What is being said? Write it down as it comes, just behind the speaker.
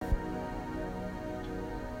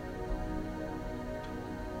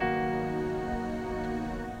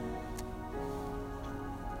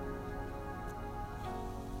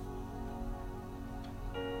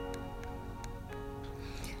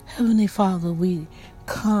Heavenly Father, we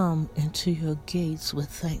come into your gates with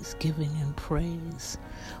thanksgiving and praise.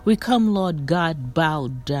 We come, Lord God,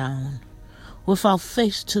 bowed down, with our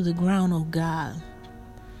face to the ground, O God.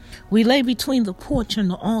 We lay between the porch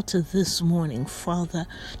and the altar this morning, Father,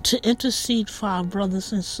 to intercede for our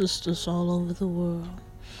brothers and sisters all over the world.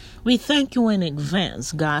 We thank you in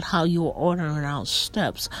advance, God, how you're ordering our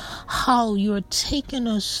steps, how you're taking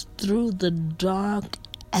us through the dark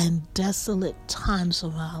and desolate times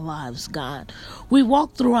of our lives, God. We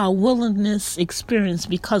walk through our wilderness experience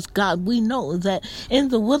because, God, we know that in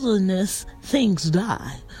the wilderness, things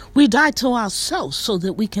die. We die to ourselves so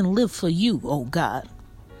that we can live for you, oh God.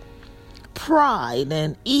 Pride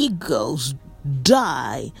and egos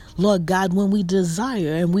die, Lord God, when we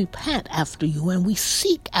desire and we pant after you and we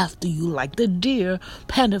seek after you like the deer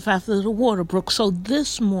panteth after the water brook. So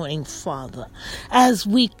this morning, Father, as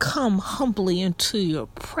we come humbly into your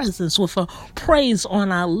presence with a praise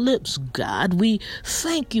on our lips, God, we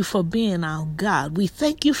thank you for being our God. We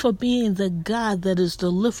thank you for being the God that is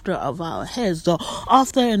the lifter of our heads, the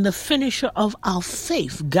author and the finisher of our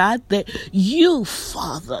faith, God, that you,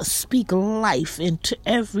 Father, speak life into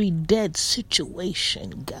every dead situation,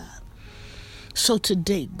 God. So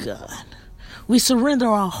today, God, we surrender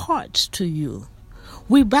our hearts to you.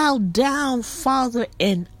 We bow down, Father,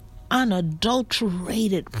 in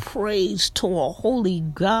unadulterated praise to a holy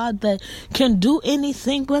God that can do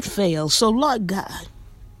anything but fail. So, Lord God,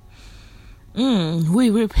 we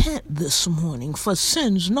repent this morning for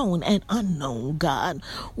sins known and unknown, God.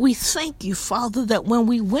 We thank you, Father, that when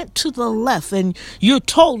we went to the left and you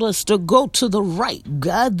told us to go to the right,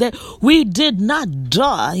 God, that we did not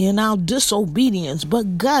die in our disobedience,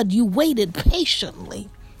 but God, you waited patiently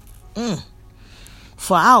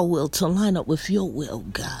for our will to line up with your will,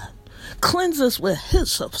 God. Cleanse us with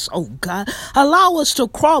hyssop, oh God. Allow us to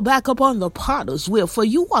crawl back up on the potter's wheel, for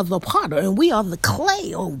you are the potter and we are the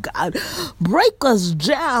clay, oh God. Break us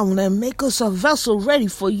down and make us a vessel ready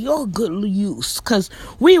for your good use, because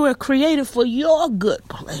we were created for your good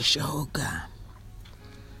pleasure, oh God.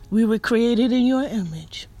 We were created in your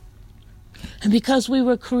image. And because we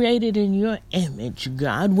were created in your image,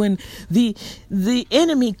 God, when the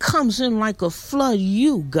enemy comes in like a flood,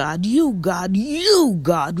 you, God,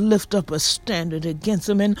 lift up a standard against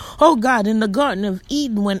him. And, oh God, in the Garden of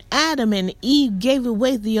Eden, when Adam and Eve gave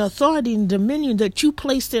away the authority and dominion that you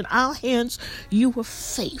placed in our hands, you were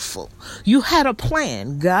faithful. You had a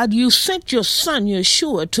plan, God. You sent your son,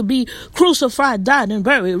 Yeshua, to be crucified, died, and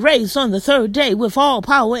buried, raised on the third day with all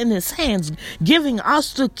power in his hands, giving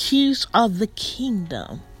us the keys of the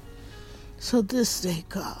kingdom. So this day,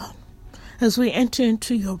 God, as we enter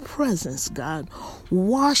into your presence, God,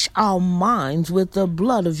 wash our minds with the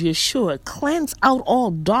blood of Yeshua. Cleanse out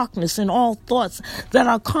all darkness and all thoughts that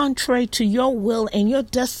are contrary to your will and your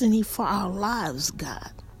destiny for our lives,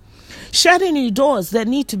 God. Shut any doors that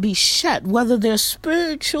need to be shut, whether they're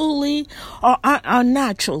spiritually or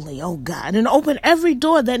naturally, oh God. And open every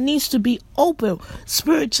door that needs to be open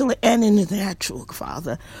spiritually and in the natural,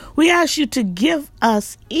 Father. We ask you to give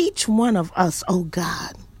us, each one of us, oh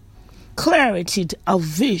God, clarity of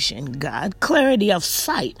vision, God. Clarity of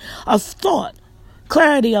sight, of thought.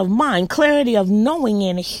 Clarity of mind, clarity of knowing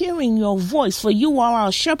and hearing your voice. For you are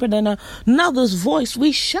our shepherd, and another's voice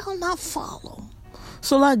we shall not follow.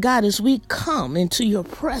 So, Lord God, as we come into your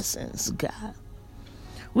presence, God,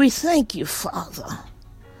 we thank you, Father,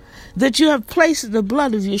 that you have placed the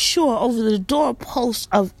blood of Yeshua over the doorposts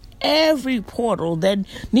of every portal that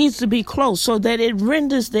needs to be closed, so that it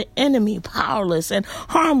renders the enemy powerless and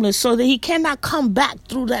harmless, so that he cannot come back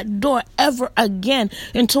through that door ever again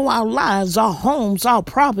into our lives, our homes, our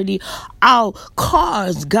property, our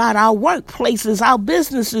cars, God, our workplaces, our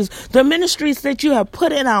businesses, the ministries that you have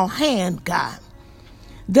put in our hand, God.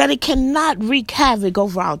 That it cannot wreak havoc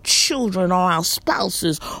over our children or our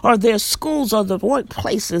spouses or their schools or the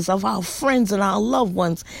workplaces of our friends and our loved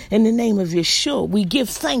ones. In the name of Yeshua, we give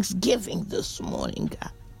thanksgiving this morning,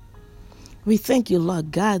 God. We thank you,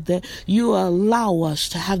 Lord God, that you allow us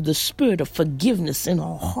to have the spirit of forgiveness in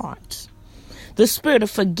our hearts. The spirit of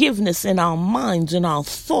forgiveness in our minds and our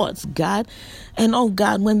thoughts, God. And, oh,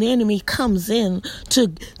 God, when the enemy comes in to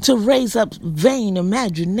raise up vain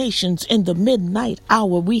imaginations in the midnight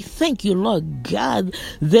hour, we thank you, Lord God,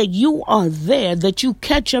 that you are there, that you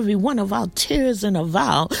catch every one of our tears in a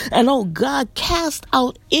vow. And, oh, God, cast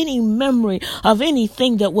out any memory of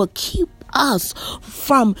anything that will keep us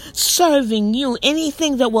from serving you,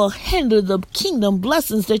 anything that will hinder the kingdom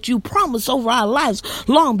blessings that you promise over our lives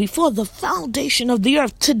long before the foundation of the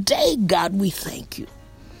earth. Today, God, we thank you.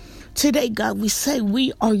 Today, God, we say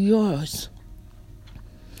we are yours.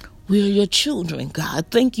 We are your children, God.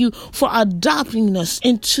 Thank you for adopting us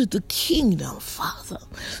into the kingdom, Father.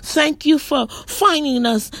 Thank you for finding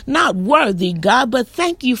us not worthy, God, but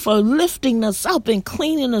thank you for lifting us up and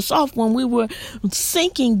cleaning us off when we were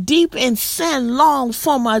sinking deep in sin long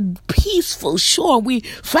from a peaceful shore. We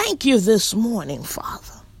thank you this morning,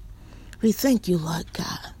 Father. We thank you, Lord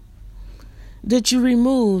God, that you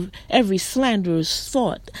remove every slanderous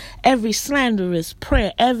thought, every slanderous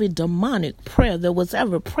prayer, every demonic prayer that was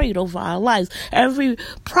ever prayed over our lives, every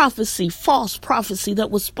prophecy, false prophecy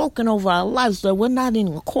that was spoken over our lives that were not in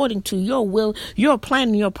according to your will, your plan,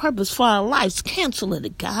 and your purpose for our lives. Cancel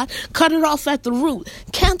it, God. Cut it off at the root.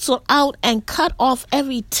 Cancel out and cut off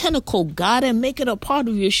every tentacle, God, and make it a part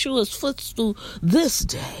of Yeshua's footstool this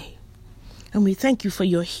day. And we thank you for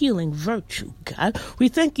your healing virtue, God. We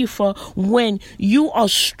thank you for when you are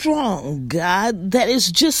strong, God, that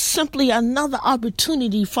is just simply another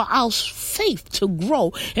opportunity for our faith to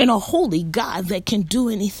grow in a holy God that can do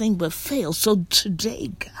anything but fail. So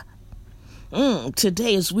today, God,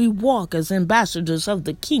 today as we walk as ambassadors of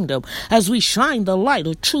the kingdom, as we shine the light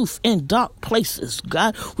of truth in dark places,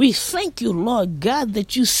 God, we thank you, Lord God,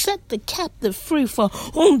 that you set the captive free. For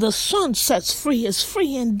whom the Son sets free is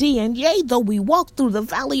free indeed. And yea, though we walk through the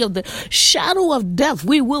valley of the shadow of death,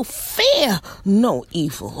 we will fear no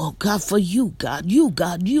evil, oh God, for you, God, you,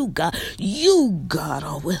 God, you, God, you, God,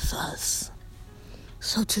 are with us.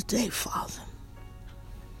 So today, Father,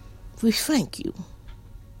 we thank you.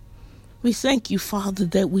 We thank you, Father,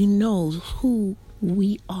 that we know who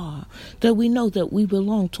we are, that we know that we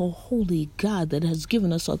belong to a holy God that has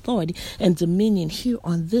given us authority and dominion here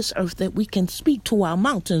on this earth, that we can speak to our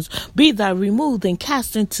mountains, be thou removed and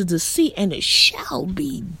cast into the sea, and it shall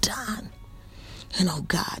be done. And oh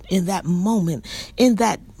God, in that moment, in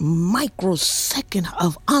that microsecond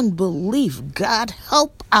of unbelief, God,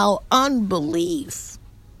 help our unbelief.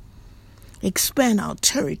 Expand our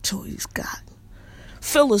territories, God.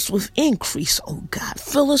 Fill us with increase, oh God.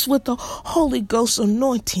 Fill us with the Holy Ghost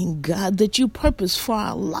anointing, God, that you purpose for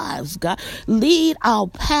our lives, God. Lead our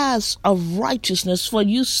paths of righteousness, for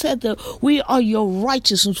you said that we are your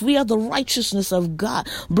righteousness. We are the righteousness of God.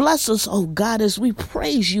 Bless us, oh God, as we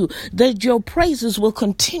praise you, that your praises will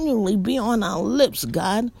continually be on our lips,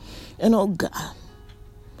 God. And oh God,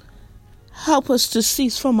 help us to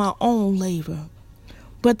cease from our own labor,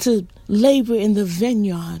 but to labor in the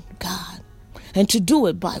vineyard, God, and to do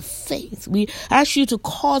it by faith. We ask you to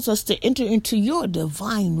cause us to enter into your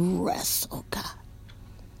divine rest, oh God.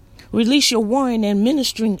 Release your warring and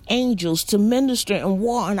ministering angels to minister and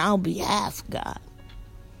war on our behalf, God.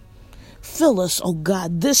 Fill us, oh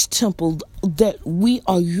God, this temple that we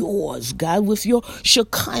are yours, God, with your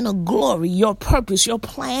Shekinah glory, your purpose, your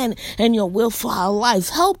plan, and your will for our lives.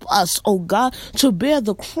 Help us, oh God, to bear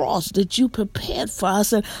the cross that you prepared for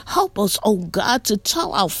us, and help us, oh God, to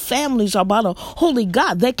tell our families about a holy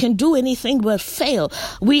God that can do anything but fail.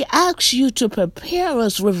 We ask you to prepare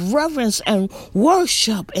us with reverence and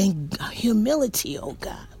worship and humility, oh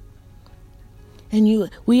God. And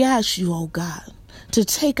we ask you, oh God, to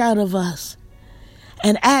take out of us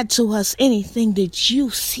and add to us anything that you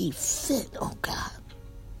see fit, oh God.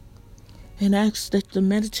 And ask that the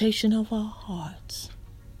meditation of our hearts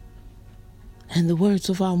and the words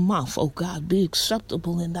of our mouth, oh God, be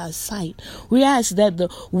acceptable in thy sight. We ask that the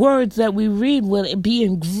words that we read will be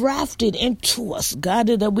engrafted into us, God,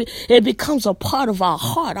 that it becomes a part of our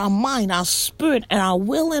heart, our mind, our spirit, and our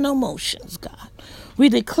will and emotions, God. We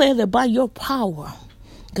declare that by your power,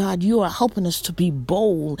 God, you are helping us to be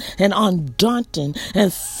bold and undaunted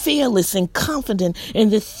and fearless and confident in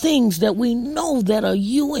the things that we know that are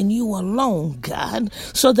you and you alone, God,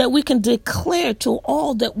 so that we can declare to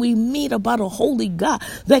all that we meet about a holy God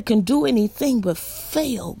that can do anything but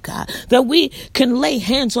fail, God, that we can lay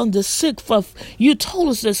hands on the sick, for you told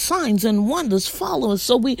us that signs and wonders follow us.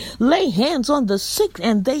 So we lay hands on the sick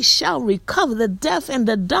and they shall recover, the deaf and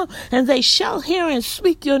the dumb, and they shall hear and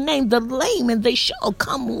speak your name, the lame and they shall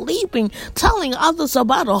come leaping, telling others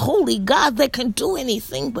about a holy God that can do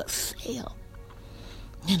anything but fail.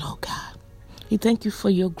 And oh God, we thank you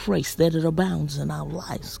for your grace that it abounds in our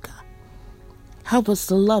lives, God. Help us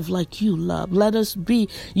to love like you love. Let us be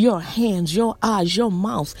your hands, your eyes, your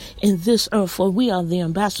mouth in this earth, for we are the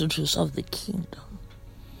ambassadors of the kingdom.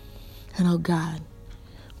 And oh God,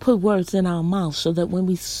 put words in our mouth so that when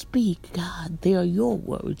we speak, God, they are your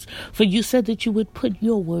words. For you said that you would put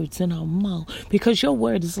your words in our mouth, because your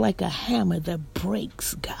word is like a hammer that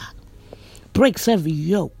breaks, God. Breaks every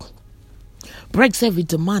yoke. Breaks every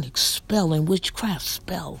demonic spell and witchcraft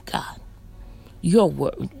spell, God. Your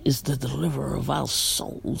word is the deliverer of our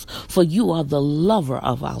souls, for you are the lover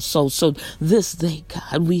of our souls. So this day,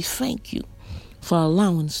 God, we thank you for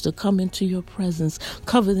allowing us to come into your presence,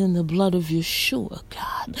 covered in the blood of Yeshua,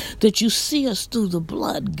 God, that you see us through the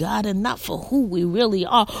blood, God, and not for who we really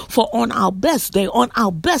are. For on our best day, our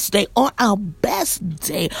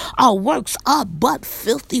works are but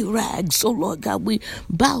filthy rags. So, Lord God, we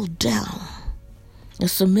bow down and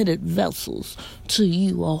submitted vessels to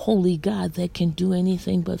you, a holy God that can do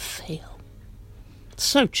anything but fail.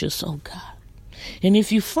 Search us, oh God. And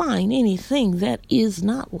if you find anything that is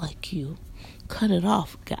not like you, cut it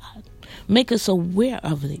off, God. Make us aware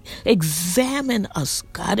of it. Examine us,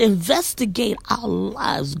 God. Investigate our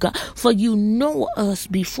lives, God. For you know us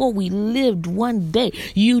before we lived one day.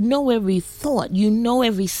 You know every thought. You know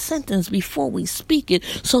every sentence before we speak it.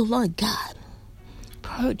 So, Lord God,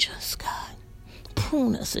 purge us, God.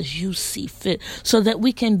 Prune us as you see fit, so that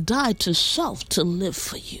we can die to self to live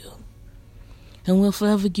for you. And we'll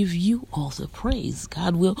forever give you all the praise,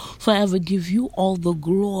 God. We'll forever give you all the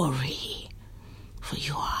glory, for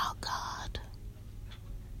you are our God.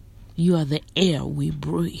 You are the air we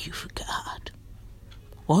breathe, God.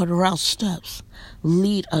 Order our steps.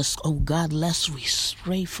 Lead us, oh God, lest we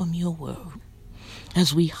stray from your word.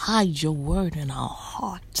 As we hide your word in our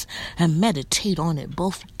hearts and meditate on it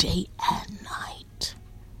both day and night.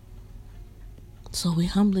 So we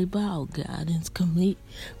humbly bow, God, in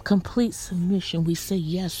complete submission. We say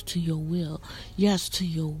yes to your will, yes to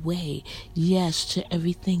your way, yes to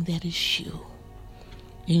everything that is you.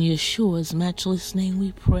 In Yeshua's matchless name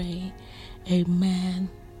we pray. Amen,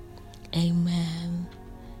 amen,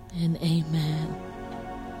 and amen.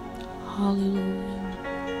 Hallelujah.